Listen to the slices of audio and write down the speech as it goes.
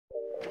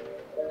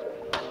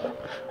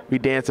We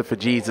dancing for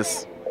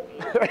Jesus.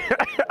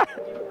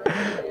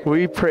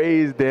 We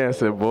praise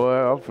dancing, boy.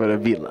 I'm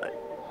finna be like.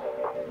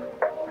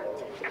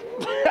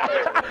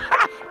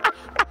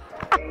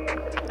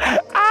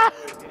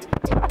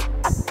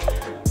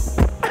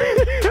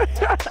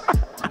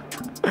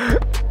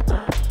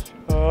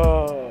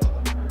 Oh.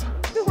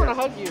 I just want to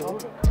hug you.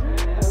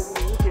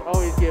 We can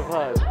always give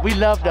hugs. We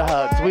love the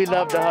hugs. We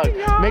love the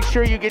hugs. Make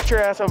sure you get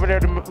your ass over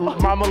there to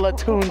Mama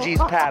Latunji's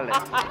Palace.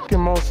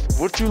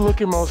 What you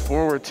looking most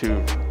forward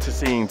to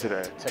seeing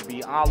today? To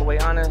be all the way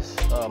honest,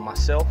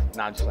 myself.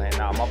 Nah, I'm just playing.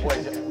 Nah, my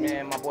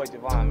boy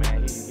Jovonta,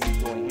 man, he's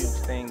doing huge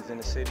things in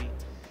the city.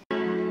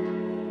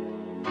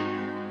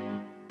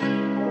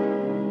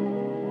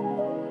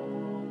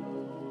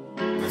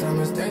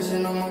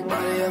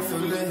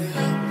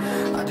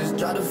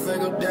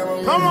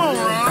 Come on,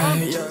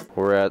 Ron.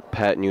 We're at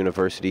Patton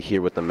University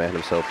here with the man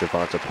himself,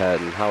 Jovonta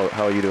Patton. How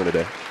are you doing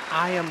today?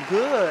 I am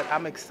good.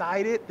 I'm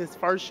excited. This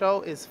first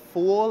show is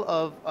full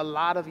of a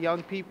lot of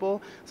young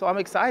people, so I'm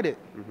excited.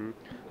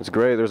 It's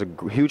great. There's a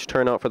huge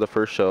turnout for the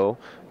first show.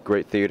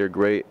 Great theater,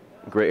 great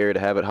area to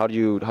have it. How did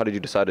you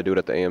decide to do it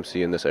at the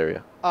AMC in this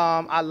area?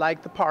 I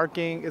like the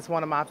parking. It's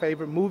one of my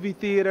favorite movie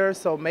theaters,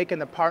 so making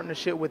the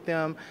partnership with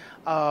them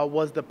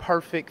was the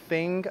perfect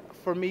thing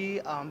for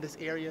me. This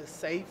area is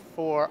safe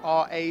for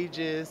all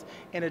ages,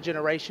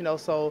 intergenerational,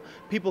 so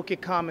people can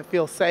come and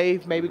feel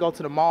safe, maybe go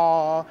to the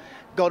mall,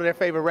 go to their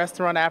favorite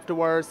restaurant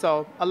afterwards.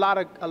 So a lot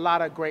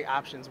of great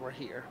options were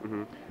here.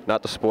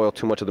 Not to spoil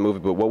too much of the movie,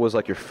 but what was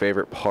like your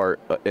favorite part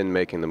in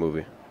making the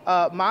movie?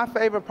 My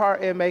favorite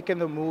part in making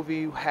the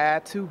movie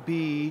had to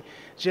be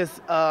just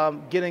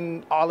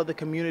getting all of the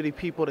community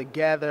people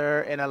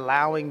together and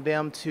allowing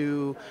them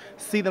to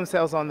see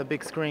themselves on the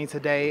big screen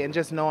today, and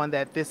just knowing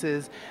that this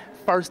is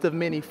first of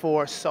many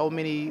for so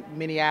many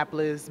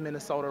Minneapolis,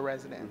 Minnesota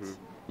residents.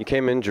 You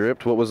came in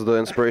dripped. What was the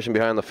inspiration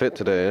behind the fit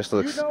today? It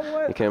looks, you know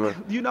what? You came in.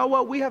 You know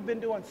what? We have been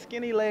doing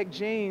skinny leg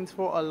jeans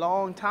for a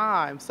long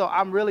time, so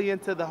I'm really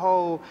into the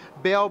whole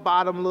bell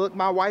bottom look.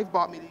 My wife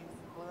bought me these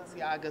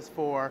Balenciagas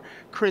for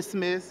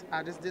Christmas.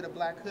 I just did a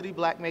black hoodie.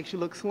 Black makes you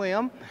look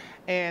slim,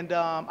 and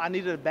I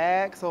needed a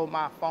bag so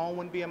my phone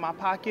wouldn't be in my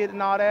pocket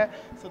and all that.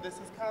 So this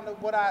is kind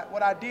of what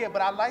I did.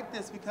 But I like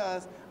this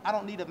because I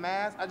don't need a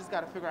mask. I just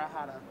got to figure out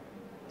how to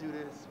do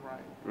this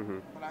right.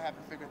 But I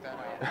haven't figured that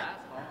out.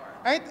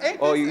 Ain't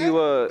Oh,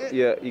 this,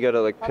 yeah, you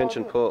gotta like pinch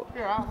and pull.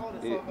 Here, I'll hold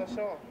it so let's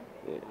show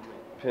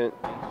them.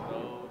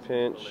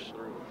 Pinch,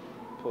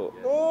 pull.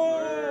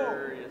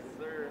 Oh!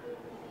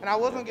 And I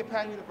was gonna get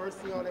Patton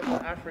University on it,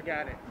 but I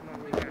forgot it.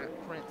 We got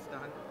prints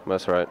done.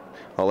 That's right.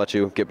 I'll let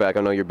you get back.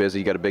 I know you're busy.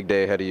 You got a big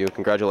day ahead of you.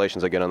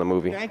 Congratulations again on the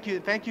movie. Thank you.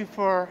 Thank you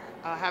for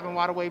having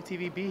Waterwave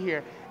TV be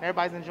here.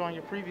 Everybody's enjoying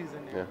your previews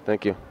in there. Yeah,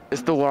 thank you.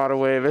 It's the water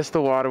wave. It's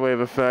the water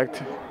wave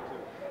effect.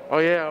 Oh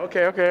yeah,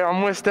 okay.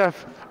 I'm with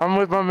Steph. I'm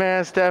with my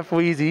man Steph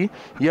Weezy,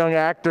 young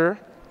actor,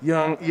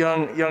 young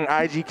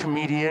IG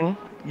comedian.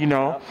 You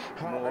know,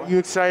 you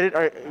excited?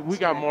 All right, we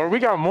got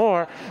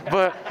more,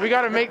 but we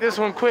got to make this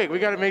one quick.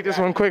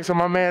 So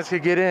my mans can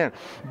get in.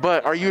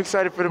 But are you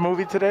excited for the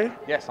movie today?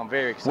 Yes, I'm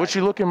very excited. What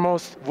you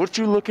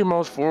looking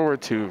most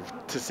forward to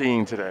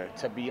seeing today?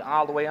 To be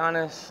all the way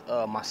honest,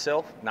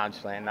 myself. Nah, I'm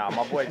just playing. Nah,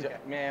 my boy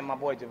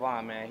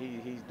Jovonta, man,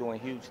 he's doing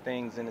huge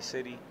things in the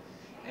city.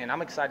 And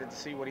I'm excited to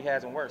see what he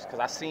has in works, because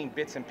I've seen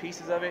bits and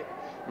pieces of it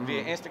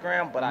via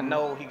Instagram, but I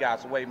know he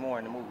got way more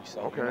in the movie.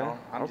 So you know,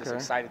 I'm just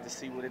excited to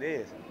see what it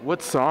is.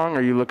 What song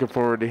are you looking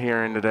forward to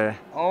hearing today?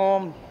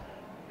 Oh,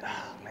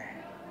 man,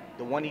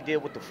 the one he did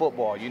with the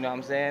football. You know what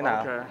I'm saying?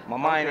 My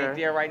mind ain't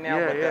there right now,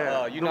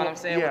 but you know what I'm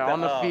saying? Yeah, with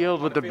on the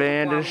field with the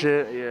band and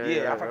shit.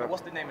 Yeah, I forgot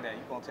what's the name of that.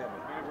 You gonna tell me?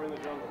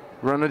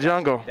 Run the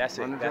Jungle. That's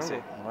it.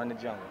 Run the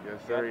Jungle. Yes,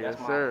 sir. Yes,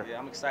 sir. Yeah,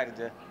 I'm excited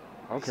to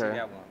see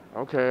that one.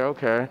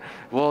 Okay.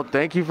 Well,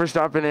 thank you for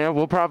stopping in.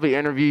 We'll probably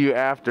interview you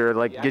after,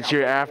 get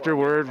your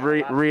afterward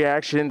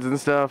reactions and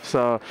stuff.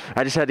 So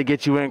I just had to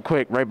get you in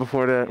quick right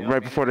before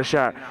the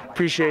shot.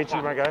 Appreciate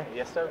you, my guy.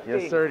 Yes, sir.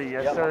 Yes, sir.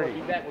 Yes, sir. I'll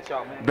be back with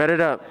y'all, man. Bet it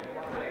up.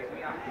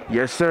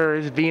 Yes, sir.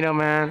 It's Vino,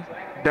 man.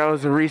 That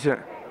was a recent.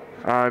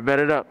 All right, bet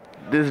it up.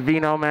 This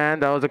Vino,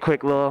 man. That was a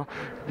quick little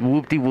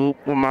whoop-de-whoop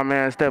with my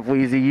man Steph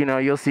Weezy. You know,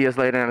 you'll see us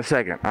later in a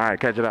second. All right,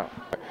 catch it out.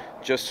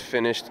 Just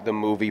finished the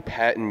movie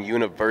Patton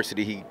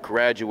University. He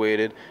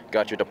graduated,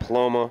 got your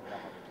diploma.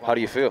 How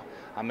do you feel?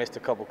 I missed a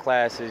couple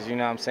classes, you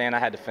know what I'm saying? I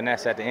had to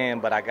finesse at the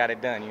end, but I got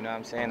it done, you know what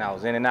I'm saying? I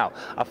was in and out.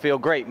 I feel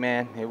great,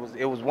 man.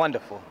 It was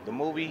wonderful. The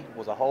movie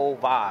was a whole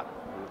vibe.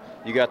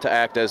 You got to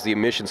act as the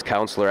admissions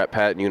counselor at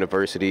Patton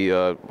University.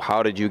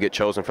 How did you get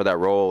chosen for that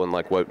role, and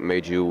what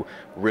made you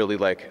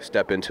really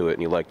step into it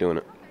and you like doing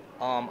it?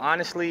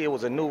 Honestly, it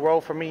was a new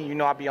role for me. You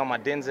know, I be on my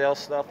Denzel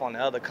stuff, on the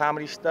other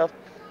comedy stuff.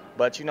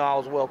 But, you know, I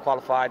was well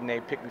qualified, and they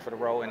picked me for the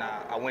role, and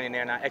I went in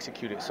there and I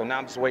executed. So now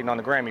I'm just waiting on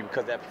the Grammy,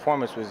 because that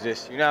performance was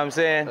just, you know what I'm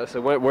saying?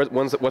 So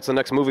what's the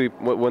next movie?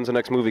 When's the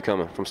next movie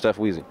coming from Steph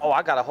Weezy? Oh,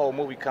 I got a whole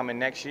movie coming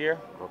next year.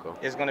 Okay.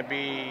 It's going to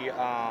be,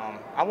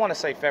 I want to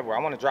say February.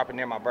 I want to drop it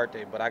near my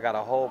birthday, but I got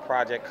a whole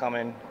project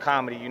coming,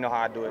 comedy, you know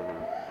how I do it.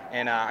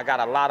 And I got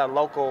a lot of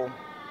local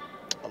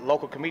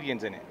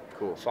comedians in it.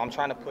 Cool. So I'm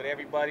trying to put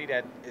everybody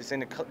that is in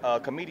the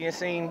comedian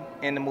scene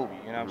in the movie.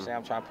 You know what I'm saying?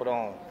 I'm trying to put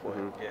on for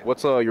it. Yeah.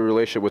 What's your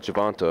relationship with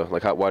Jovonta?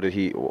 Like, how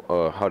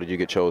did you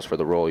get chose for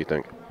the role, you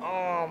think?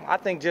 I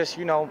think just,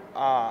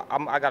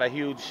 I got a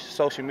huge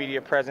social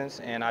media presence,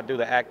 and I do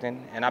the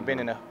acting, and I've been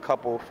in a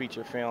couple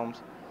feature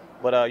films.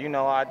 But, I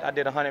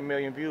did 100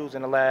 million views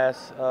in the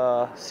last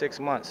 6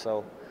 months,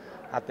 so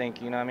I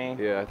think, you know what I mean?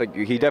 Yeah, I think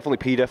he definitely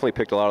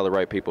picked a lot of the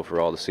right people for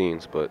all the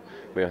scenes. But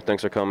yeah,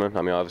 thanks for coming.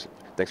 I mean, obviously,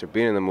 thanks for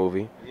being in the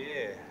movie.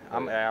 Yeah,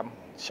 I'm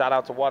shout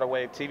out to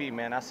Waterwave TV,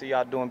 man. I see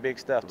y'all doing big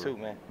stuff too,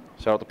 man.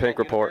 Shout out to Pink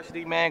Report.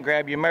 University, man.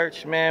 Grab your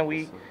merch, man.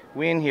 We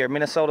in here,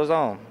 Minnesota's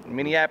on,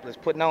 Minneapolis,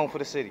 putting on for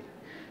the city.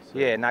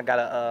 Yeah, and I got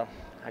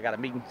a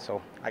meeting,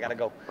 so I gotta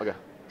go. Okay.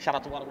 Shout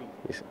out to Waterweed.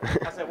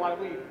 I said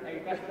Waterweed.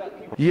 Hey, mess it up.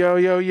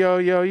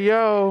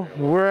 Yo.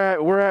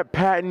 We're at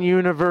Patton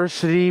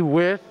University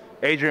with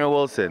Adrian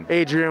Wilson.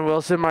 Adrian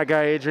Wilson, my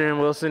guy Adrian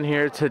Wilson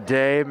here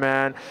today,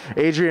 man.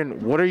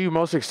 Adrian, what are you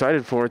most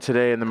excited for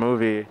today in the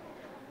movie?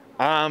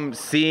 I'm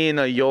seeing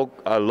a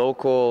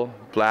local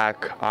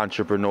black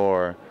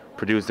entrepreneur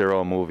produce their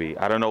own movie.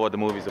 I don't know what the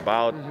movie's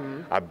about.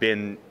 I've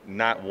been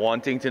not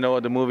wanting to know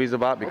what the movie's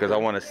about because I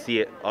want to see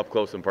it up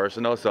close and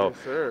personal. So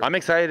I'm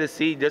excited to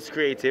see this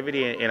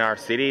creativity in our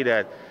city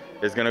that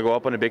is going to go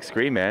up on the big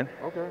screen, man.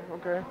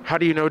 Okay. How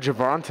do you know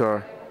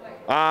Jovonta?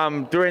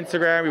 Through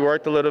Instagram, we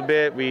worked a little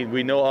bit.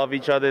 We know of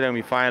each other, and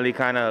we finally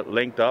kind of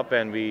linked up,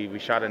 and we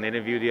shot an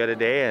interview the other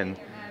day, and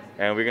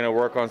we're going to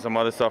work on some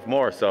other stuff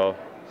more. So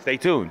stay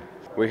tuned.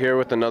 We're here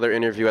with another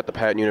interview at the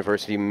Patton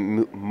University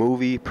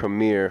movie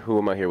premiere. Who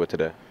am I here with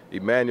today?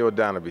 Emmanuel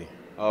Donaby.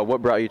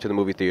 What brought you to the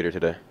movie theater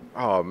today?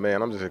 Oh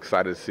man, I'm just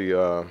excited to see,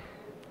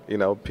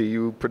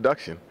 PU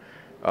production.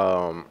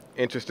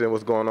 Interested in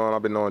what's going on.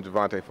 I've been knowing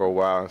Jovonta for a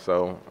while,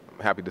 so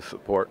I'm happy to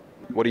support.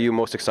 What are you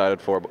most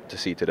excited for to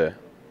see today?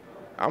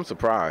 I'm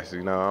surprised.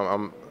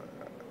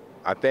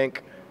 I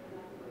think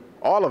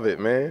all of it,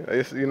 man.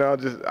 It's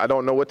I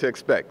don't know what to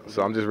expect,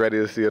 so I'm just ready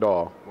to see it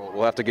all. Well,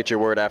 we'll have to get your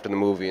word after the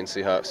movie and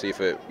see if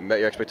it met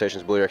your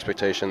expectations, blew your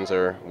expectations,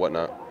 or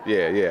whatnot.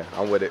 Yeah,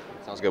 I'm with it.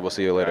 Sounds good. We'll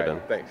see you later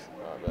then. Thanks.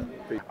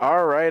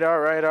 All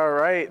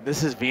right.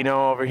 This is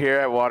Vino over here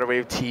at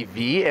Waterwave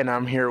TV, and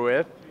I'm here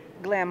with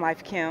Glam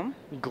Life Kim.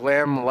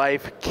 Glam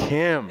Life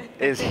Kim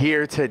is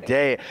here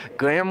today.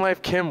 Glam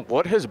Life Kim,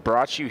 what has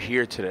brought you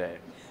here today?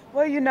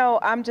 Well,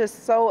 I'm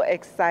just so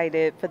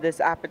excited for this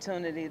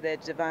opportunity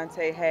that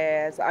Jovonta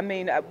has. I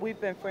mean,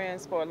 we've been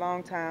friends for a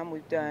long time.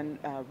 We've done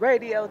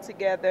radio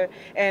together,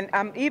 and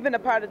I'm even a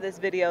part of this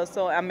video,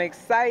 so I'm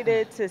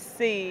excited to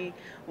see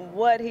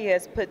what he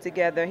has put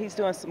together. He's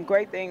doing some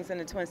great things in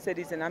the Twin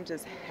Cities, and I'm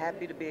just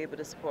happy to be able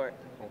to support.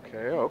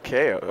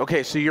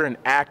 Okay, so you're an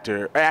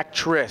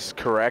actress,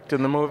 correct,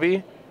 in the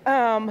movie?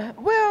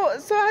 Well,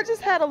 so I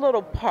just had a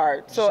little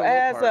part. So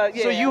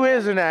So you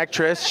is an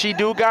actress. She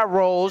do got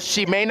roles.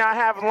 She may not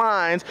have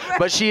lines,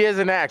 but she is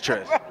an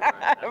actress.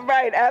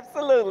 Right,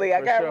 absolutely.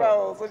 I got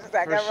roles.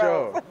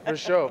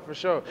 For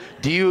sure.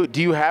 Do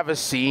you have a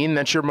scene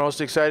that you're most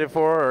excited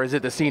for, or is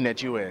it the scene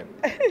that you in?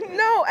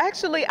 No,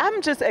 actually,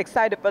 I'm just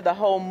excited for the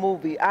whole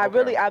movie.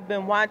 I've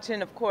been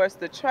watching, of course,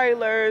 the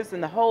trailers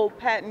and the whole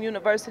Patton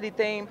University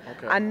theme.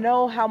 I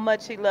know how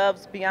much he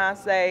loves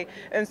Beyonce,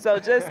 and so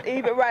just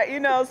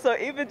so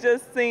even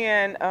just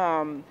seeing,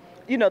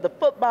 the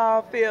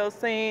football field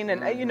scene,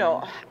 and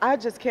I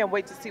just can't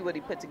wait to see what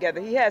he put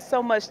together. He has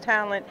so much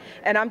talent,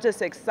 and I'm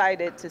just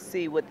excited to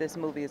see what this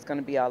movie is going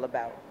to be all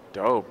about.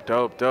 Dope.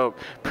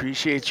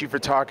 Appreciate you for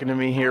talking to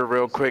me here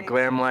real quick,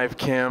 Glam Life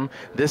Kim.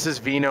 This is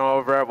Vino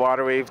over at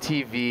Waterwave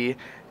TV.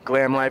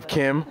 Glam Life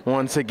Kim,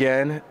 once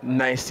again,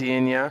 nice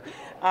seeing you.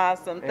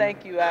 Awesome.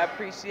 Thank you. I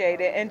appreciate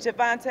it. And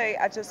Jovonta,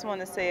 I just want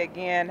to say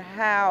again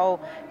how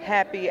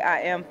happy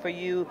I am for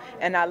you.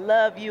 And I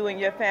love you and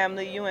your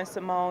family. You and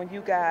Simone, you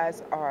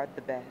guys are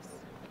the best.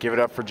 Give it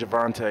up for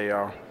Jovonta,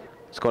 y'all.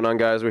 What's going on,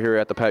 guys? We're here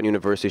at the Patton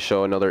University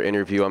show, another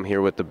interview. I'm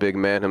here with the big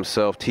man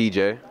himself,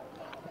 TJ.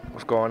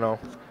 What's going on?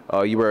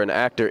 You were an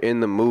actor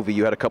in the movie.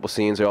 You had a couple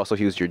scenes there. Also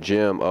used your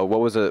gym. What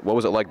was it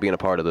like being a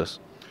part of this?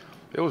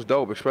 It was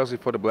dope, especially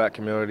for the black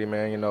community,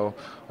 man.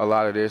 A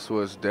lot of this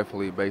was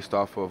definitely based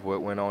off of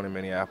what went on in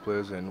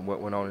Minneapolis and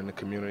what went on in the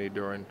community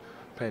during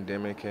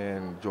pandemic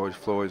and George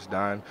Floyd's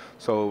dying.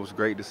 So it was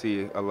great to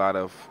see a lot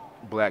of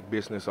black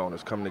business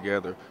owners come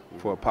together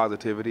for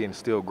positivity and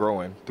still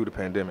growing through the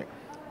pandemic.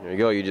 There you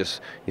go. You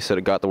said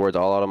it, got the words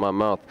all out of my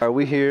mouth. Are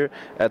we here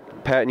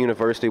at Patton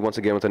University once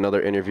again with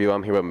another interview?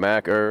 I'm here with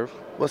Mac Irv.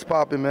 What's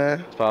poppin', man?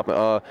 What's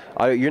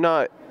poppin'? You're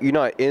not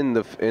in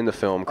the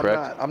film,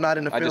 correct? I'm not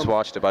in the film. I just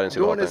watched it, but I didn't see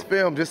the whole thing. Doing this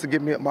film just to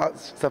give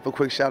myself a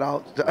quick shout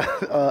out.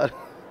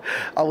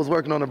 I was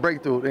working on a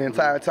breakthrough the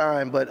entire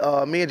time.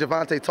 But me and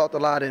Jovonta talked a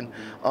lot, and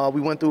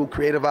we went through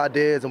creative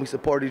ideas, and we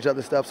supported each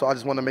other's stuff. So I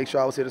just want to make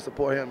sure I was here to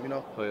support him, you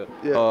know. Oh,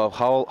 yeah.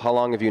 How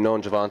long have you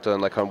known Jovonta,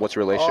 and like what's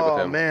your relationship with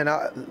him? Oh man,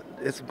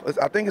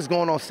 I think it's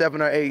going on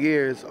 7 or 8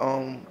 years.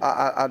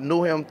 I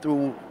knew him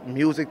through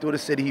music, through the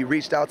city. He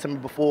reached out to me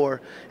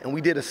before, and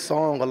we did a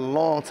song a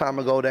long time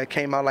ago that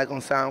came out like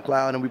on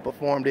SoundCloud, and we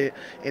performed it.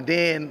 And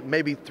then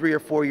maybe 3 or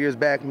 4 years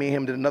back, me and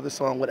him did another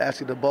song with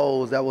Ashley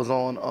DeBose that was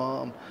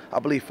on, I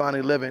believe,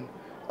 Finally Living,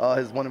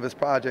 one of his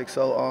projects.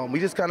 So we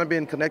just kind of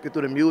been connected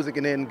through the music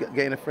and then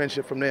gained a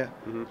friendship from there.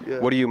 Yeah.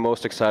 What are you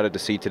most excited to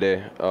see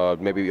today?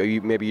 Maybe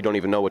you don't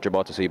even know what you're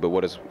about to see, but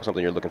what is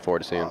something you're looking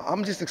forward to seeing?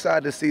 I'm just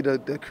excited to see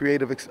the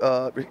creative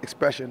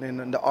expression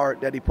and the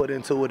art that he put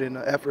into it and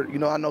the effort. You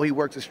know, I know he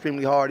works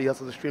extremely hard. He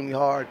hustles extremely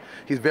hard.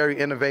 He's very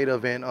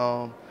innovative, and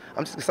I'm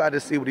just excited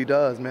to see what he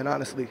does, man,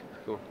 honestly.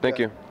 Cool. Thank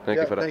you. Thank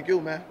you for that. Thank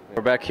you, man.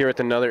 We're back here with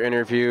another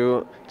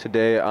interview.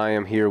 Today I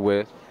am here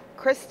with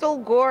Crystal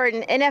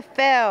Gordon,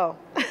 NFL.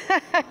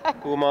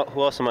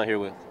 Who else am I here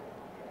with?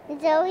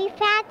 Zoe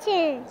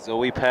Patton.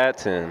 Zoe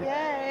Patton.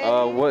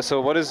 Yay.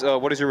 What is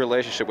your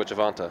relationship with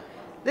Jovonta?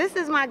 This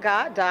is my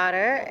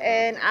goddaughter,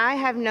 and I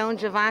have known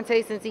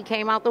Jovonta since he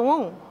came out the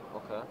womb.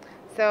 Okay.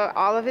 So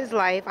all of his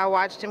life, I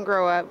watched him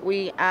grow up.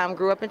 We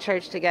grew up in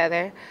church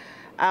together.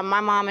 My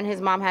mom and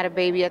his mom had a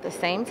baby at the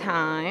same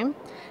time.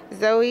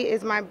 Zoe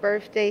is my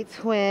birthday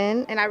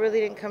twin, and I really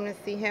didn't come to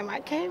see him. I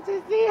came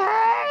to see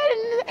her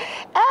and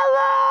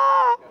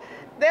Ella.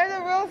 They're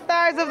the real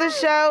stars of the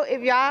show.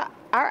 If y'all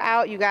are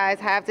out, you guys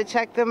have to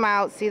check them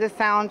out. See the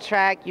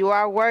soundtrack. You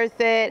Are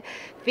Worth It.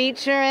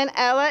 Featuring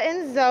Ella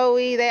and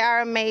Zoe. They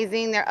are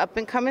amazing. They're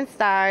up-and-coming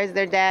stars.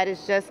 Their dad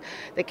is just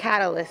the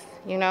catalyst,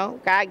 you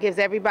know? God gives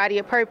everybody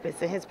a purpose,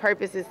 and his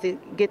purpose is to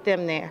get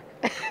them there.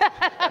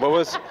 What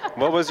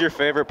was your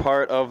favorite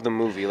part of the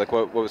movie? Like,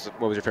 what was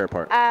your favorite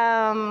part?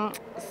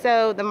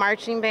 So the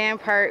marching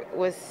band part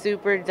was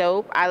super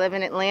dope. I live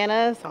in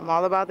Atlanta, so I'm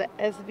all about the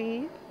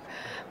SB.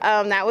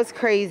 That was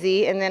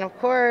crazy. And then, of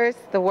course,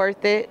 the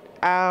Worth It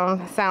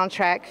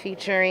soundtrack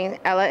featuring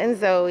Ella and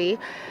Zoe.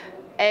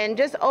 And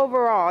just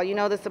overall, you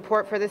know, the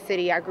support for the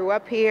city. I grew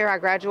up here. I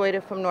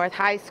graduated from North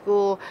High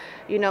School.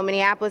 You know,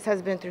 Minneapolis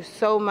has been through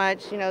so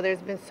much. You know,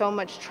 there's been so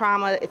much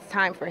trauma. It's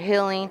time for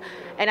healing.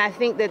 And I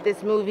think that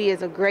this movie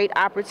is a great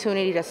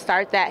opportunity to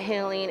start that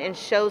healing and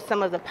show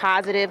some of the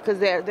positive, because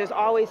there's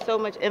always so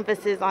much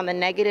emphasis on the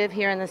negative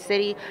here in the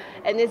city.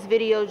 And this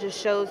video just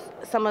shows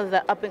some of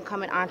the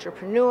up-and-coming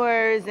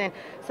entrepreneurs and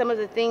some of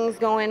the things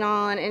going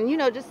on. And, you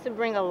know, just to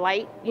bring a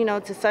light, you know,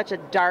 to such a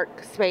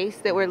dark space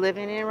that we're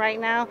living in right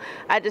now.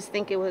 I just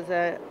think it was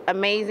an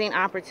amazing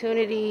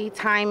opportunity.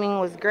 Timing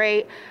was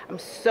great. I'm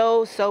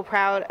so, so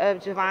proud of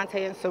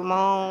Jovonta and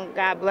Simone.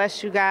 God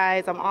bless you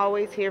guys. I'm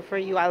always here for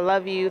you. I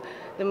love you.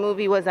 The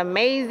movie was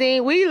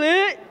amazing. We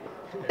lit.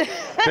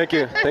 Thank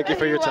you. Thank you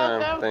for your time.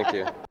 Welcome. Thank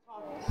you.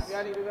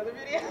 Y'all need another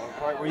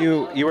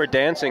video? You were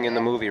dancing in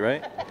the movie,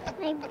 right?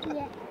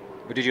 Yeah.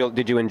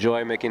 Did you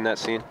enjoy making that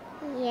scene?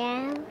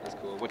 Yeah. That's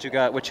cool. What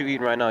you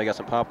eating right now? You got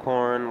some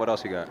popcorn. What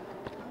else you got?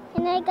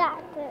 And I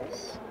got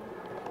this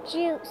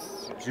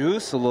juice.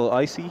 Juice, a little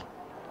icy.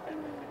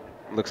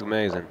 Looks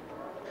amazing.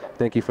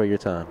 Thank you for your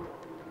time.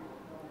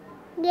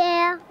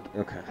 Yeah.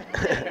 Okay.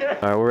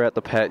 All right, we're at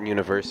the Patton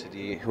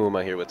University. Who am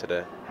I here with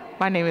today?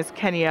 My name is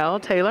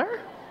Kenyelle Taylor.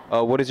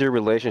 What is your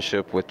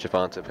relationship with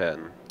Jovonta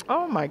Patton?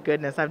 Oh my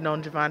goodness, I've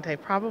known Jovonta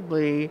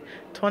probably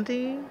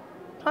 20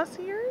 plus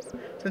years,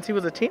 since he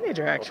was a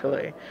teenager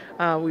actually.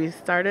 We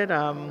started,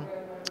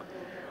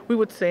 we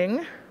would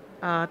sing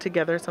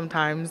together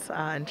sometimes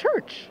in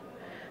church.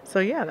 So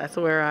yeah, that's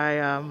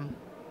where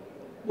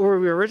where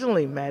we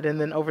originally met, and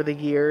then over the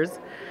years,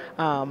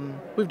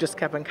 we've just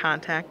kept in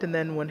contact. And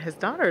then when his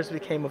daughters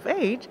became of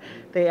age,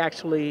 they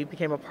actually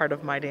became a part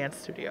of my dance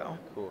studio.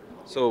 Cool.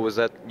 So was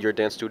that your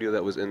dance studio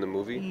that was in the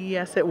movie?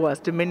 Yes, it was.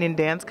 Dominion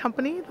Dance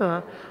Company,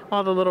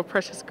 all the little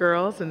precious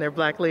girls in their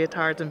black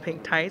leotards and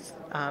pink tights.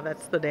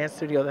 That's the dance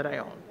studio that I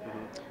own.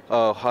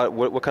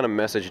 What kind of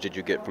message did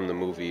you get from the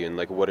movie, and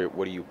like what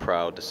are you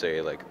proud to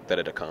say like that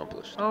it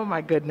accomplished? Oh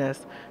my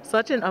goodness,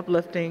 such an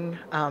uplifting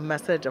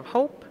message of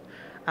hope,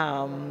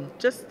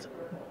 just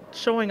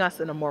showing us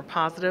in a more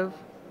positive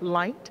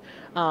light.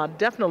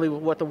 Definitely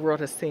what the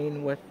world has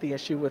seen with the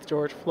issue with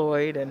George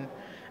Floyd and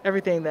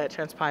everything that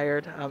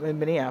transpired in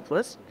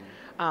Minneapolis.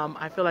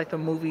 I feel like the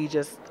movie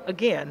just,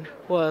 again,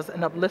 was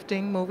an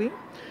uplifting movie,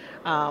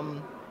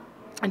 and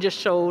just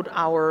showed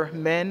our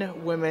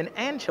men, women,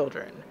 and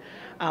children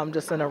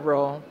just in a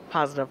real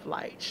positive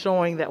light,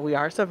 showing that we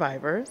are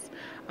survivors,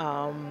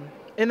 and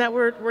that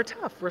we're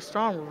tough, we're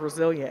strong, we're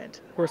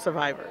resilient, we're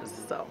survivors.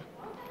 So.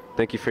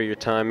 Thank you for your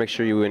time. Make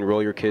sure you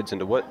enroll your kids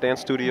into what dance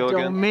studio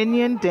again?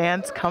 Dominion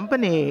Dance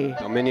Company.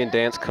 Dominion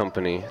Dance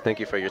Company. Thank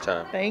you for your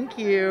time. Thank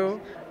you.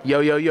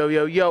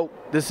 Yo.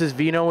 This is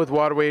Vino with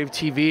Waterwave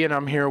TV, and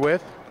I'm here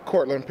with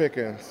Cortland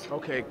Pickens.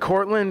 Okay,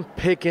 Cortland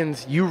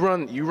Pickens, you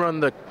run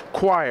the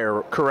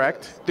choir,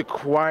 correct? The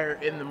choir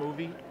in the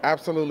movie?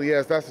 Absolutely,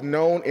 yes. That's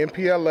known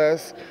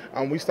MPLS.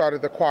 We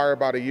started the choir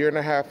about 1.5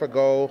 years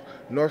ago.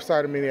 North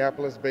side of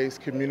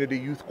Minneapolis-based community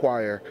youth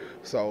choir.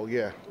 So,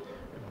 yeah.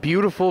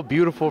 Beautiful,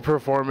 beautiful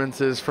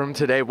performances from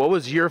today. What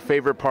was your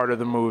favorite part of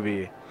the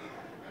movie?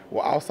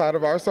 Well, outside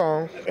of our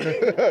song.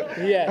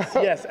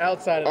 yes,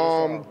 outside of the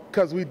song.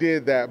 Because we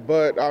did that.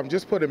 But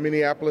just putting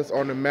Minneapolis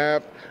on the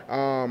map.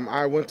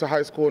 I went to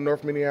high school in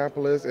North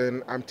Minneapolis,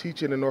 and I'm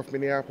teaching in North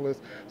Minneapolis.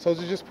 So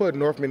to just put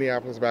North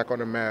Minneapolis back on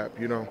the map,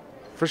 you know.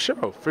 For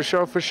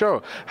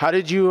sure. How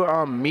did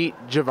you meet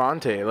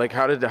Jovonta? Like,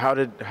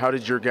 how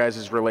did your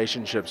guys'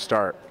 relationship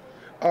start?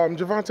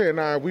 Jovonta and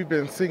I, we've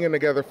been singing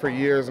together for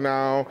years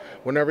now.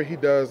 Whenever he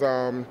does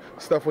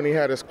stuff when he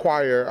had his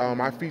choir,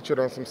 I featured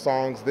on some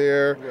songs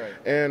there. Right.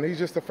 And he's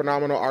just a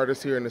phenomenal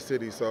artist here in the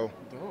city. So.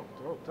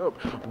 Dope.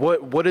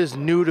 What is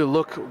new to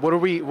look? What are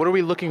we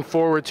looking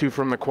forward to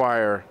from the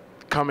choir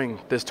coming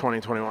this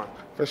 2021?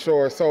 For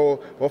sure.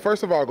 So, well,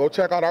 first of all, go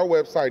check out our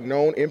website,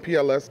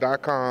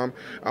 knownmpls.com.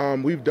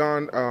 We've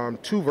done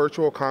 2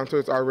 virtual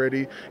concerts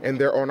already, and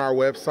they're on our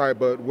website,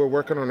 but we're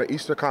working on an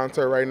Easter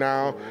concert right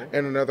now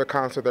and another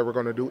concert that we're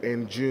going to do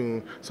in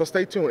June. So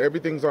stay tuned.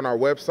 Everything's on our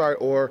website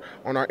or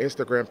on our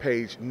Instagram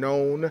page,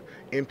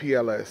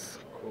 knownmpls.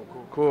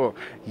 Cool.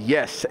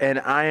 Yes, and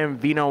I am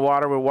Vino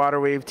Water with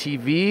Waterwave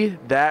TV.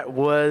 That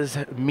was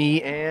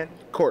me and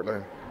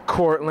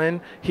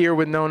Cortland here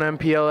with Known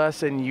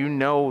MPLS, and you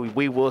know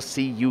we will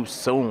see you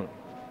soon.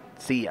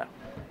 See ya.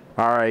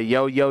 All right,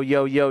 yo,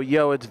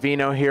 it's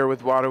Vino here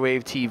with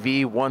Waterwave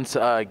TV once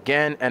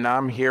again, and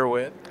I'm here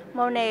with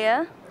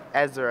Monea.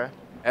 Ezra.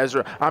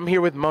 I'm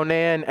here with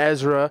Monet and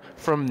Ezra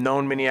from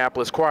Known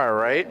Minneapolis Choir,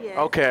 right? Yes.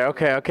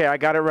 Okay, I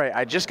got it right.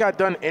 I just got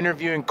done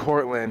interviewing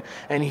Cortland,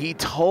 and he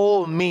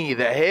told me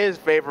that his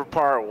favorite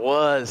part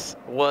was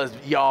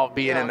y'all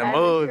being in the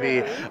movie.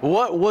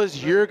 What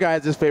was your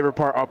guys' favorite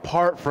part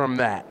apart from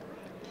that?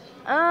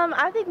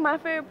 I think my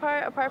favorite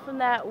part apart from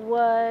that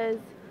was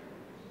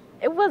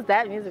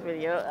that music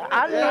video.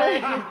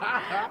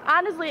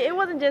 Honestly, it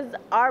wasn't just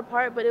our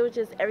part, but it was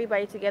just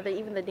everybody together,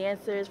 even the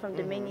dancers from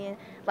Dominion.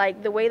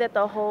 Like, the way that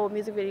the whole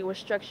music video was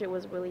structured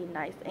was really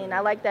nice. And I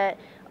like that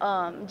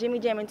Jimmy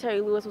Jam and Terry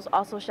Lewis was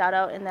also shout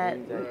out in that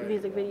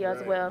music video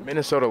as well.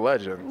 Minnesota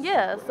legends.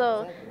 Yeah,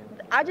 so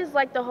I just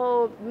like the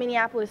whole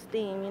Minneapolis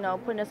theme, you know,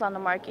 putting us on the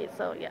market,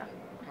 so yeah.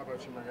 How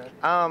about you, my guy?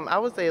 I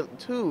would say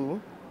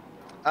 2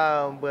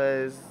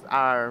 was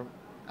our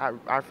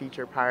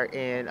feature part,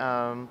 and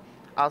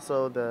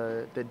also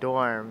the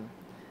dorm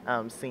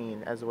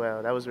scene as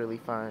well. That was really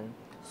fun.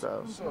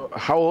 So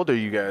how old are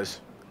you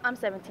guys? I'm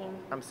 17.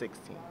 I'm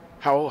 16.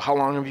 How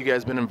long have you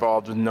guys been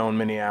involved with Known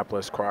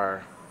Minneapolis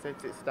Choir?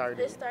 Since it started.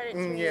 It started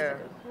 2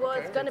 years ago. Well,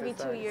 it's going to be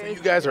 2 years. So you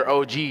guys are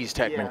OGs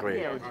technically.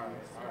 Yeah, OGs.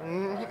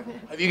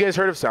 Have you guys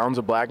heard of Sounds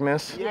of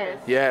Blackness?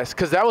 Yes,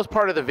 because that was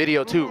part of the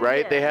video too,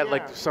 right? They had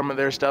like some of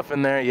their stuff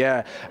in there.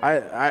 Yeah,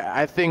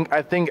 I think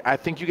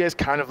you guys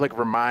kind of like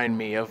remind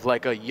me of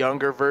like a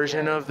younger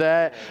version of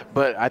that.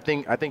 But I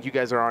think you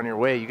guys are on your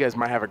way. You guys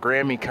might have a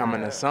Grammy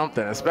coming to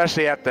something,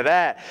 especially after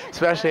that.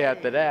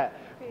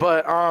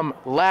 But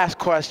last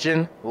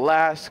question.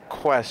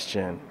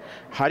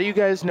 How do you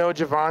guys know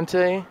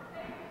Jovonta?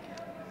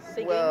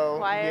 Singing,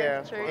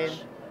 choir, church. In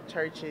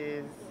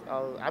churches.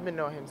 I've been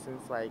knowing him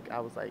since I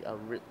was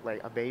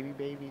a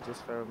baby,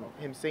 just from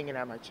him singing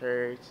at my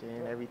church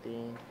and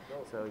everything.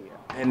 So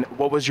yeah. And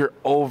what was your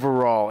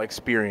overall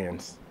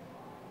experience?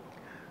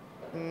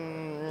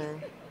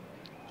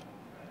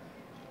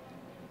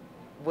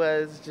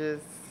 Was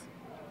just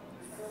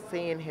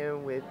seeing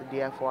him with the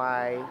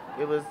DFY.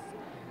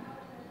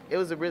 It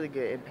was a really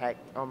good impact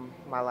on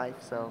my life.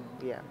 So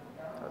yeah.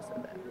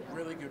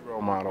 Really good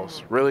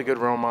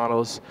role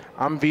models.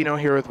 I'm Vino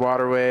here with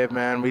Waterwave,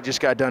 man. We just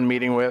got done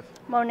meeting with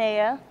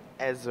Monea.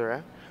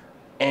 Ezra.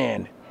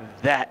 And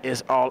that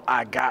is all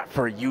I got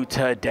for you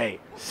today.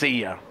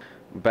 See ya.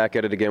 Back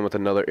at it again with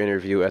another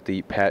interview at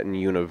the Patton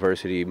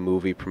University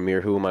movie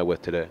premiere. Who am I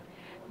with today?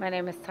 My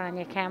name is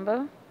Tanya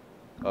Campbell.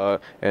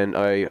 And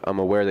I am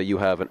aware that you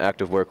have an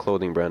activewear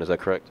clothing brand. Is that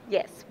correct?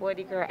 Yes,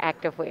 Sporty Girl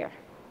Activewear.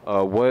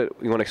 What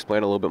you want to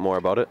explain a little bit more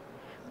about it?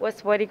 What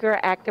Sporty Girl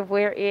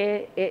Activewear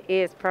is, it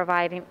is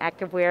providing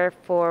activewear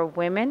for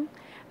women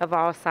of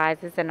all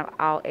sizes and of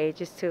all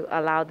ages to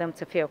allow them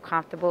to feel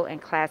comfortable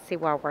and classy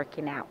while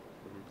working out.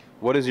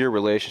 What is your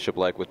relationship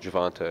like with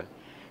Jovonta?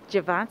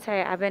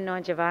 Jovonta, I've been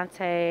knowing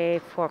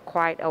Jovonta for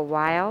quite a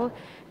while,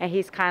 and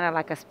he's kind of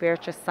like a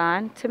spiritual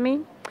son to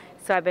me.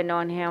 So I've been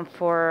knowing him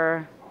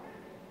for,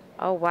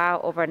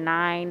 over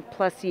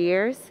 9+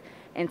 years.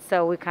 And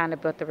so we kind of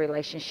built the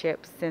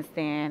relationship since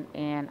then,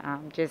 and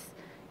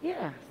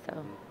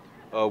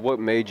What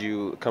made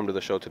you come to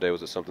the show today?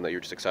 Was it something that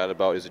you're just excited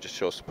about? Is it just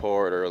show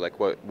support, or like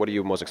what are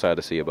you most excited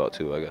to see about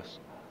too, I guess?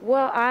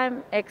 Well,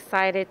 I'm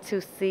excited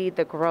to see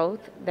the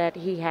growth that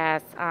he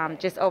has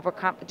just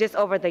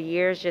over the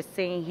years, just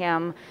seeing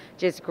him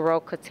just grow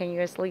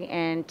continuously,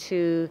 and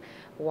to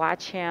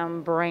watch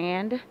him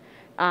brand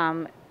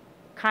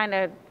kind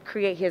of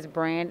create his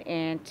brand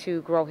and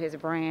to grow his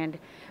brand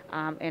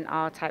in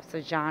all types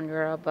of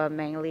genre, but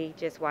mainly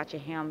just watching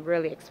him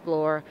really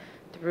explore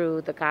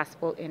through the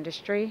gospel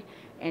industry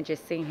and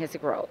just seeing his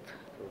growth.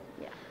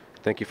 Yeah.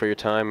 Thank you for your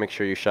time. Make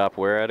sure you shop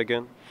where at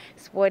again?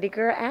 Sporty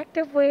Girl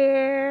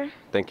Activewear.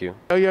 Thank you.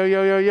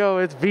 Yo,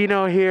 it's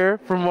Vino here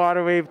from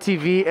Waterwave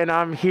TV, and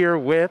I'm here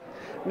with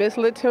Miss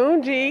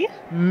Latunji.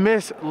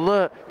 Miss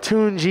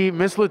Latunji,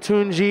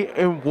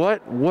 and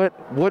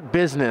what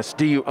business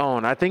do you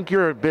own? I think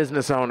you're a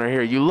business owner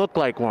here. You look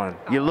like one.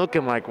 You're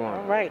looking like one.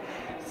 All right.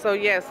 So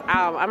yes,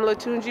 I'm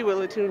Latunji with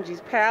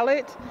Latunji's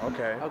Palette.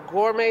 Okay. A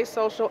gourmet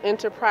social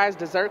enterprise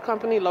dessert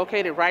company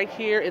located right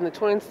here in the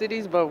Twin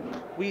Cities, but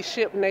we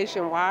ship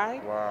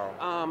nationwide.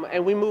 Wow.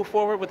 And we move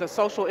forward with a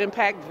social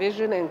impact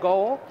vision and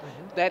goal.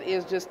 That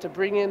is just to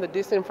bring in the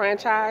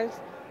disenfranchised.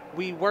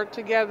 We work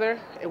together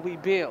and we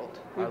build.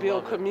 We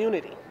build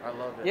community. I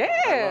love it.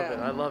 Yeah.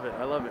 I love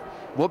it.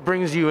 What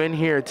brings you in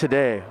here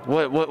today?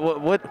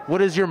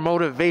 What is your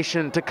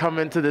motivation to come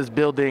into this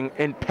building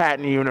in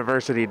Patton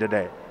University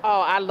today?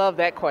 Oh, I love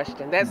that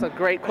question. That's a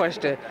great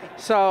question.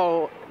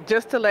 So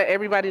just to let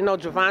everybody know,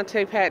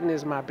 Jovonta Patton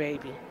is my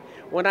baby.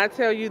 When I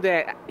tell you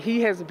that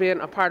he has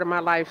been a part of my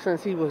life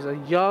since he was a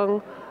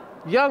young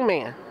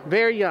man,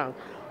 very young.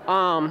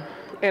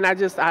 And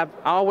I've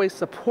always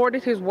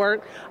supported his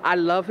work. I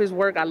love his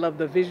work. I love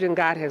the vision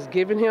God has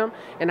given him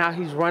and how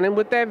he's running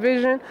with that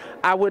vision.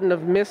 I wouldn't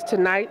have missed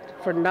tonight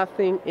for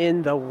nothing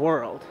in the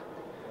world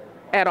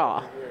at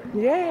all.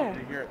 Yeah.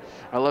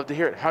 I love to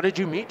hear it. How did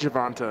you meet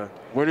Jovonta?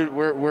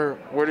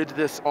 Where did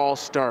this all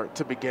start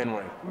to begin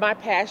with? My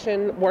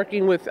passion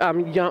working with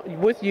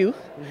youth,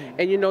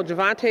 and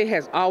Jovonta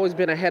has always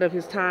been ahead of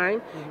his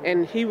time,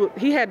 and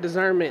he had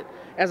discernment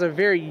as a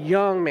very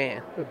young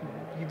man.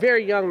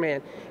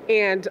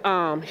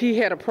 And he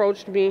had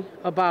approached me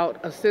about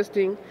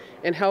assisting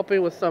and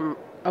helping with some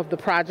of the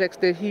projects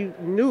that he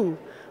knew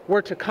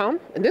were to come,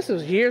 and this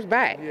was years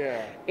back.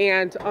 Yeah.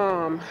 And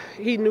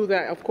he knew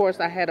that, of course,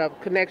 I had a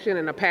connection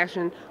and a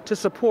passion to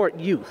support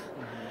youth.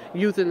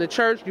 Youth in the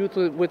church, youth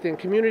within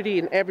community,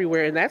 and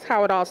everywhere, and that's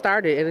how it all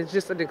started. And it's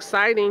just an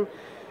exciting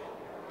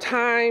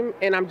time,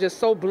 and I'm just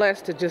so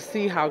blessed to just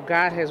see how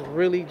God has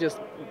really just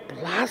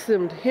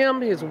blossomed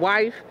him, his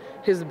wife,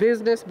 his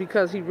business,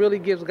 because he really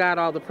gives God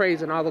all the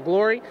praise and all the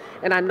glory,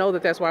 and I know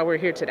that that's why we're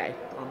here today.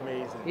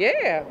 Amazing.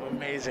 Yeah.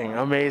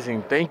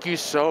 Amazing. Thank you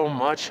so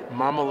much,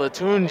 Mama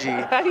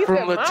Latunji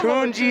from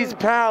Latunji's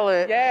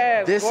Palette.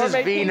 Yes. This is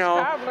Gourmet Vino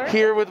Peach Cobbler.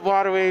 here with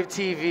Waterwave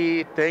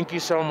TV. Thank you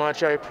so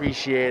much. I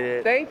appreciate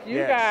it. Thank you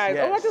guys.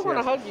 I just want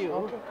to hug you.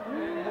 Okay.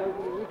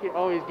 We can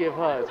always give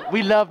hugs.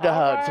 We love the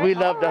hugs. We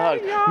love the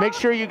hugs. y'all. Make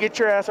sure you get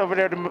your ass over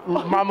there to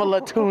Mama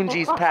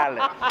Latunji's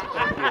Palette.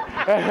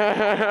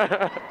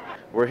 Thank you.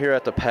 We're here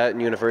at the Patton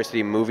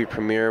University movie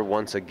premiere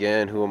once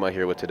again. Who am I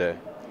here with today?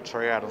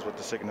 Trey Adams with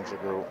the Signature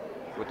Group.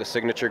 With the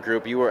Signature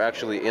Group. You were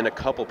actually in a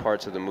couple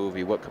parts of the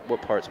movie.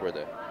 What parts were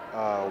they?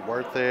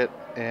 Worth It,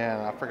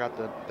 and I forgot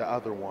the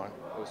other one.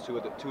 It was two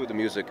of the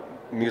music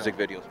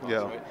videos.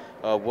 Yeah.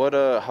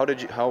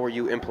 Right? How were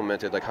you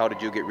implemented? Like, how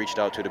did you get reached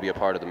out to be a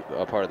part of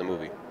the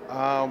movie?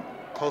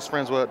 Close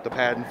friends with the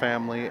Patton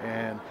family,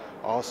 and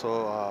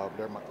also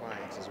they're my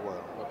clients as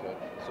well. Okay.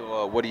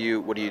 So what do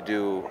you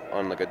do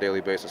on like a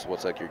daily basis?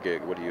 What's like your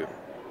gig?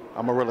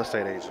 I'm a real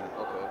estate agent.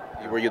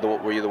 Okay. Were you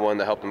the one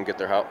that helped them get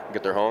their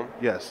home?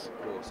 Yes.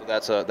 Cool.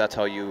 So that's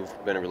how you've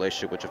been in a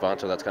relationship with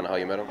Jovonta. That's kind of how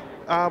you met him.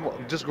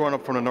 Just growing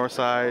up from the north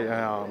side,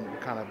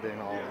 kind of being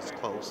always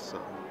close.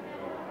 So.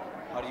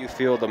 How do you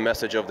feel the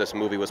message of this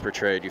movie was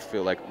portrayed? You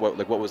feel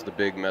what was the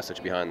big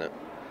message behind that?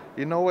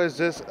 It's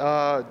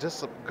just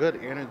some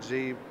good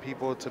energy,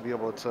 people to be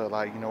able to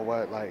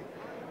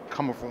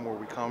coming from where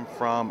we come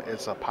from,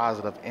 it's a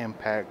positive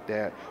impact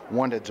that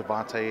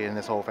Jovonta and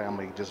his whole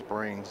family just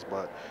brings,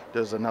 but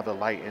there's another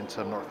light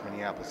into North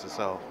Minneapolis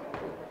itself.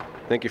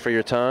 Thank you for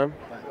your time.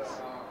 Thanks.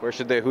 Where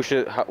should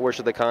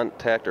they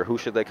contact, or who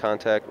should they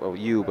contact? Well,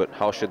 you, but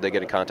how should they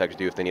get in contact with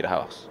you if they need a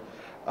house?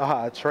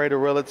 Trey the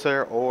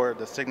Realtor or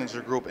the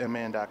Signature Group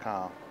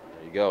MN.com.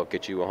 There you go,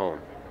 get you a home.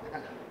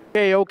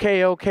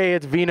 Okay.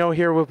 It's Vino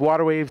here with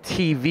Waterwave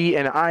TV,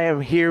 and I am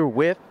here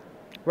with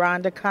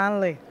Rhonda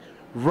Connolly.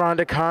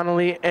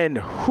 And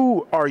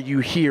who are you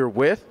here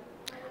with?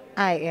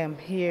 I am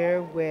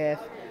here with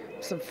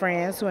some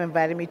friends who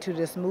invited me to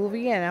this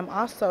movie, and I'm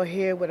also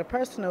here with a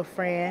personal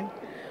friend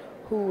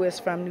who is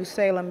from New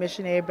Salem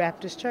Missionary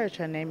Baptist Church.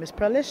 Her name is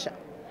Perlisha.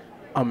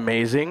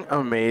 Amazing.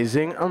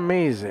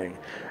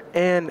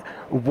 And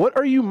what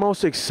are you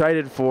most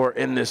excited for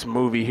in this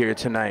movie here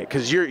tonight?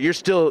 Because you're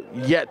still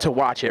yet to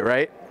watch it,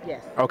 right?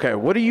 Yes. Okay,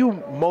 what are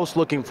you most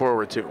looking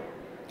forward to?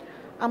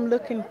 I'm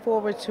looking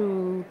forward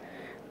to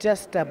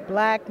just a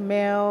black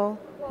male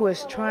who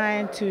is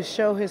trying to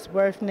show his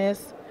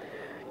worthiness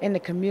in the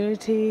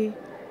community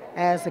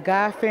as a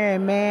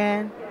God-fearing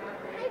man,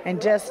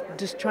 and just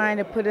trying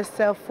to put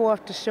himself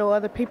forth to show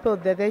other people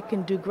that they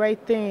can do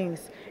great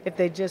things if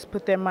they just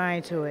put their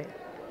mind to it.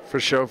 For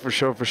sure.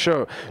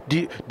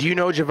 Do you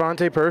know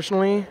Jovonta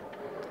personally?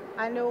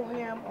 I know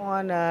him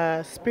on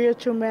a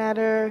spiritual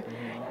matter,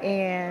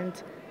 and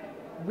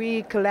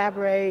we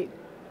collaborate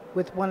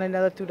with one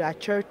another through our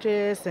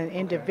churches and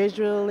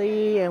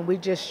individually, and we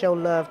just show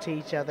love to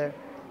each other.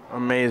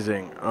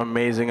 Amazing,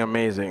 amazing,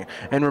 amazing.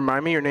 And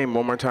remind me your name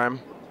one more time.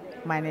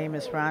 My name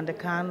is Rhonda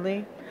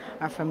Conley.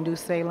 I'm from New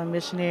Salem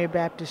Missionary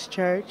Baptist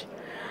Church.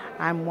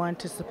 I'm one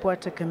to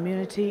support the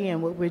community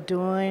and what we're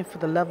doing for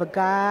the love of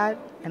God,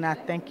 and I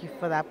thank you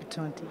for the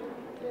opportunity.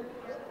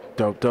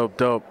 Dope, dope,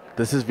 dope.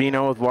 This is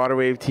Vino with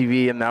Waterwave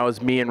TV, and that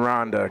was me and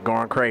Rhonda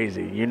going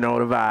crazy. You know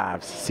the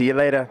vibes. See you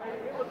later.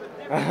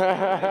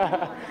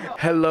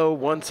 Hello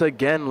once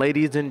again,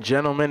 ladies and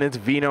gentlemen. It's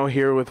Vino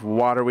here with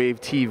Waterwave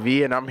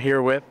TV, and I'm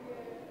here with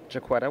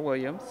Jaquetta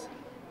Williams.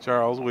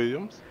 Charles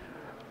Williams.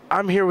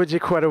 I'm here with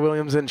Jaquetta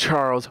Williams and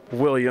Charles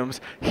Williams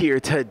here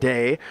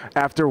today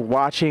after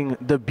watching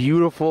the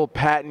beautiful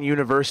Patton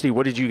University.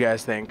 What did you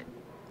guys think?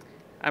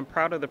 I'm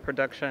proud of the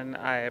production.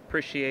 I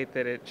appreciate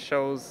that it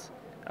shows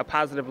a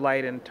positive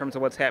light in terms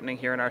of what's happening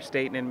here in our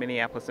state and in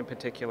Minneapolis in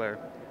particular.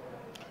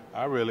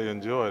 I really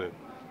enjoyed it.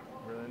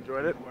 Really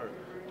enjoyed it?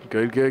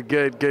 Good, good,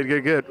 good, good,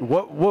 good, good.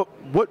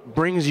 What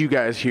brings you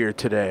guys here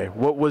today?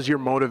 What was your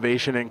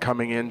motivation in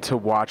coming in to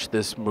watch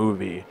this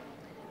movie?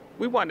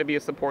 We wanted to be a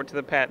support to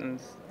the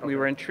Pattons. Okay. We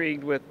were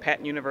intrigued with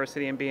Patton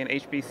University, and being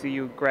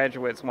HBCU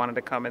graduates wanted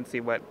to come and see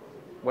what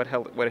it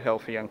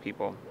held for young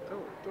people.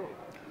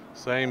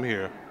 Same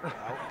here.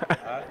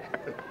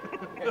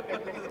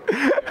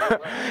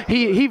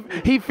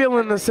 he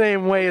feeling the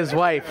same way as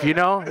wife, you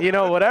know,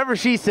 whatever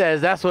she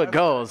says, that's what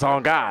goes.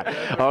 On God,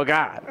 oh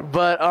God.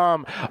 But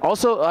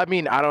also, I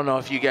mean, I don't know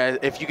if you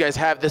guys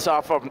have this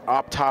off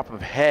top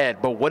of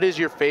head, but what is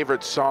your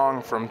favorite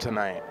song from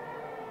tonight?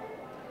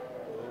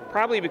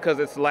 Probably because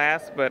it's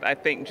last, but I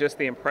think just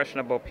the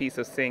impressionable piece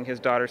of seeing his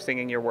daughter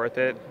singing "You're Worth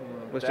It"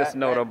 was just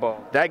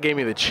notable. That gave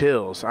me the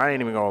chills. I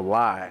ain't even gonna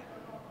lie.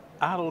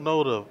 I don't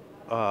know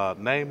the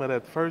name of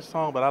that first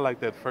song, but I like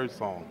that first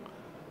song.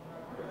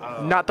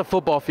 Not the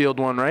football field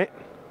one, right?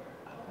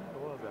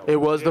 It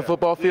was the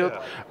football field.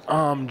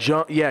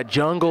 Yeah.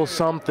 Jungle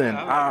something.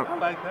 I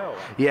like that one.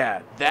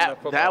 Yeah,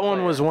 that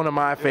one was one of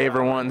my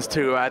favorite ones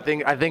too. I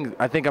think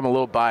I'm a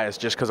little biased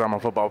just because I'm a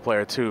football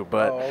player too.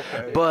 But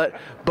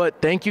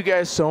but thank you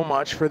guys so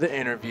much for the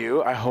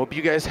interview. I hope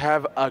you guys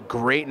have a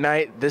great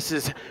night. This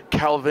is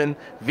Kelvin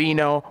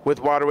Vino with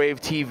Waterwave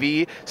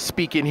TV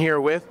speaking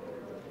here with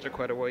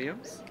Jaquetta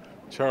Williams,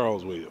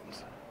 Charles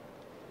Williams.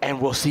 And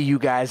we'll see you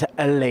guys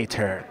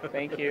later.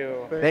 Thank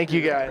you. Thank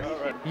you guys.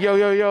 Yo,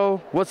 yo,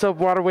 yo. What's up,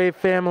 Waterwave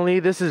family?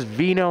 This is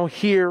Vino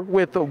here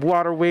with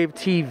Waterwave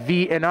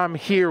TV, and I'm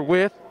here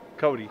with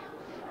Cody.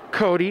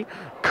 Cody,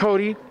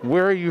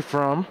 where are you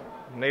from?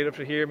 Native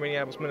to here,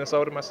 Minneapolis,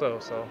 Minnesota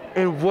myself. So.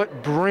 And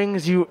what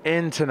brings you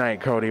in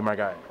tonight, Cody, my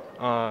guy?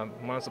 I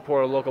want to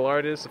support a local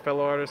artist, a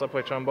fellow artist. I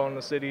play trombone in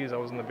the cities. I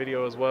was in the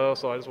video as well,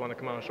 so I just want to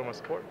come out and show my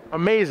support.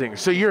 Amazing.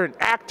 So you're an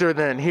actor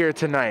then here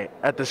tonight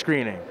at the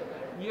screening?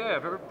 Yeah,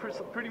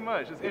 pretty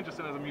much. It's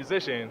interesting as a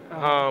musician,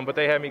 but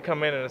they had me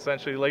come in and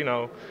essentially,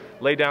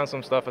 lay down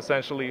some stuff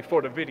essentially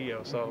for the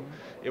video. So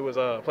it was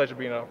a pleasure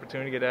being an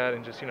opportunity to get that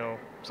and just,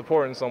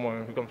 supporting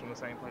someone who comes from the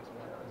same place.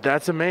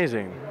 That's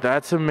amazing.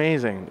 That's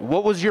amazing.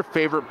 What was your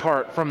favorite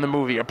part from the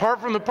movie?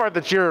 Apart from the part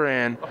that you're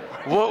in,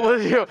 what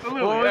was your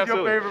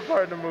favorite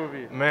part of the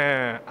movie?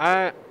 Man,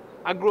 I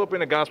grew up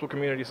in a gospel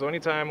community, so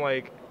anytime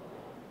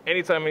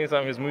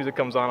his music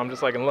comes on, I'm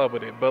just in love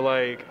with it. But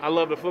I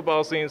love the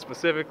football scene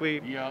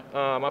specifically. Yeah.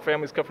 My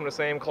family's come from the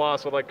same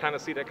cloth, so kind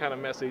of see that kind of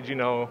message,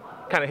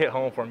 kind of hit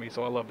home for me.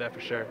 So I love that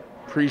for sure.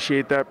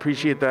 Appreciate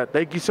that.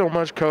 Thank you so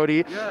much,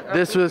 Cody. Yeah,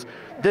 this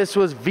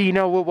was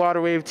Vino with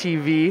Waterwave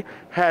TV.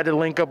 Had to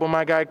link up with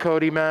my guy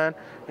Cody, man.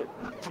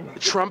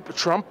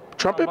 Trombone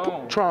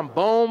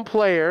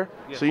player.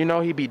 Yeah.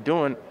 So he be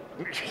doing.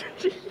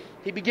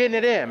 He be getting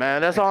it in,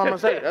 man. That's all I'm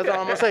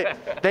gonna say.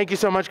 Thank you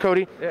so much,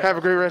 Cody. Yeah. Have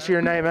a great rest of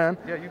your night, man.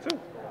 Yeah, you too.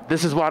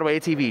 This is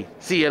Waterwave TV.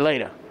 See you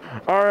later.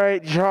 All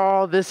right,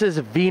 y'all. This is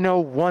Vino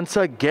once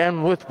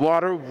again with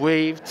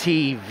Waterwave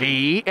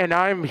TV, and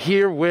I'm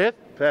here with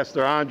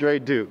Pastor Andre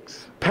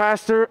Dukes.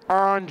 Pastor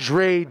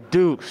Andre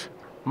Dukes,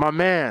 my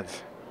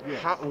man's.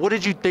 Yes. What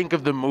did you think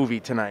of the movie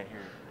tonight?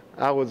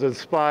 I was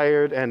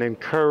inspired and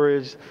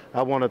encouraged.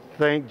 I want to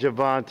thank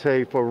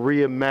Jovonta for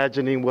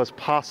reimagining what's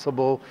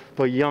possible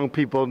for young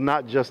people,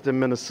 not just in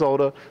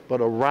Minnesota,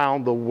 but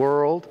around the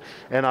world.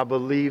 And I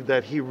believe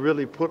that he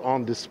really put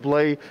on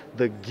display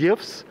the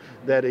gifts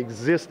that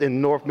exist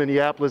in North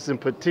Minneapolis in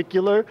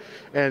particular.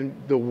 And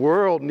the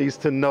world needs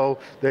to know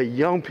that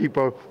young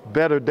people,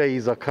 better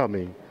days are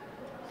coming.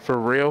 For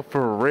real,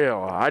 for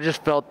real. I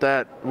just felt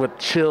that with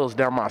chills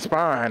down my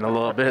spine a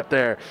little bit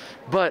there.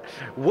 But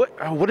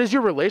what is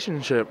your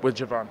relationship with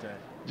Jovonta?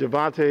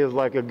 Jovonta is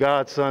like a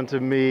godson to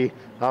me.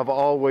 I've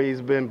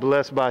always been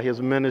blessed by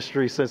his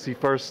ministry since he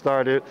first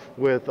started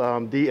with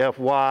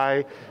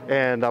DFY,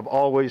 and I've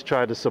always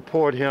tried to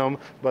support him,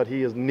 but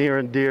he is near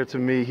and dear to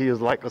me. He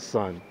is like a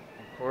son.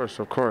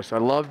 Of course. I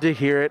love to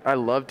hear it.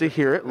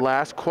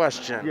 Last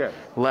question. Yes.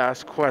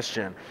 Last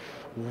question.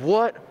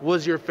 what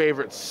was your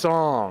favorite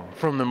song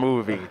from the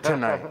movie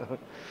tonight?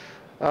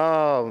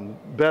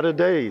 Better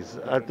Days.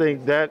 I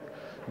think that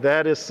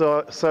is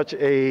such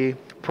a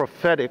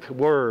prophetic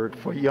word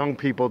for young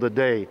people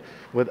today.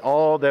 With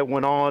all that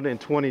went on in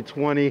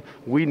 2020,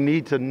 we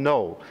need to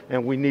know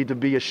and we need to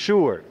be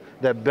assured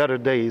that better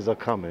days are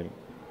coming.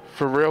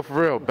 For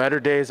real, better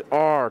days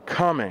are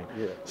coming.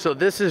 Yeah. So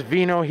this is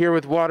Vino here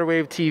with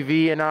Waterwave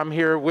TV, and I'm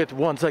here with,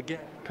 once again,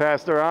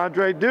 Pastor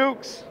Andre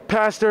Dukes.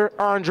 Pastor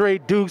Andre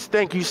Dukes,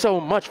 thank you so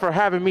much for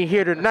having me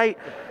here tonight.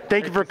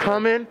 Thank you for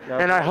coming,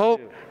 and I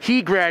hope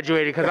he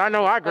graduated, because I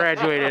know I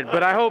graduated,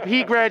 but I hope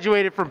he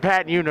graduated from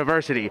Patton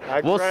University.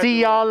 We'll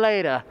see y'all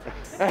later.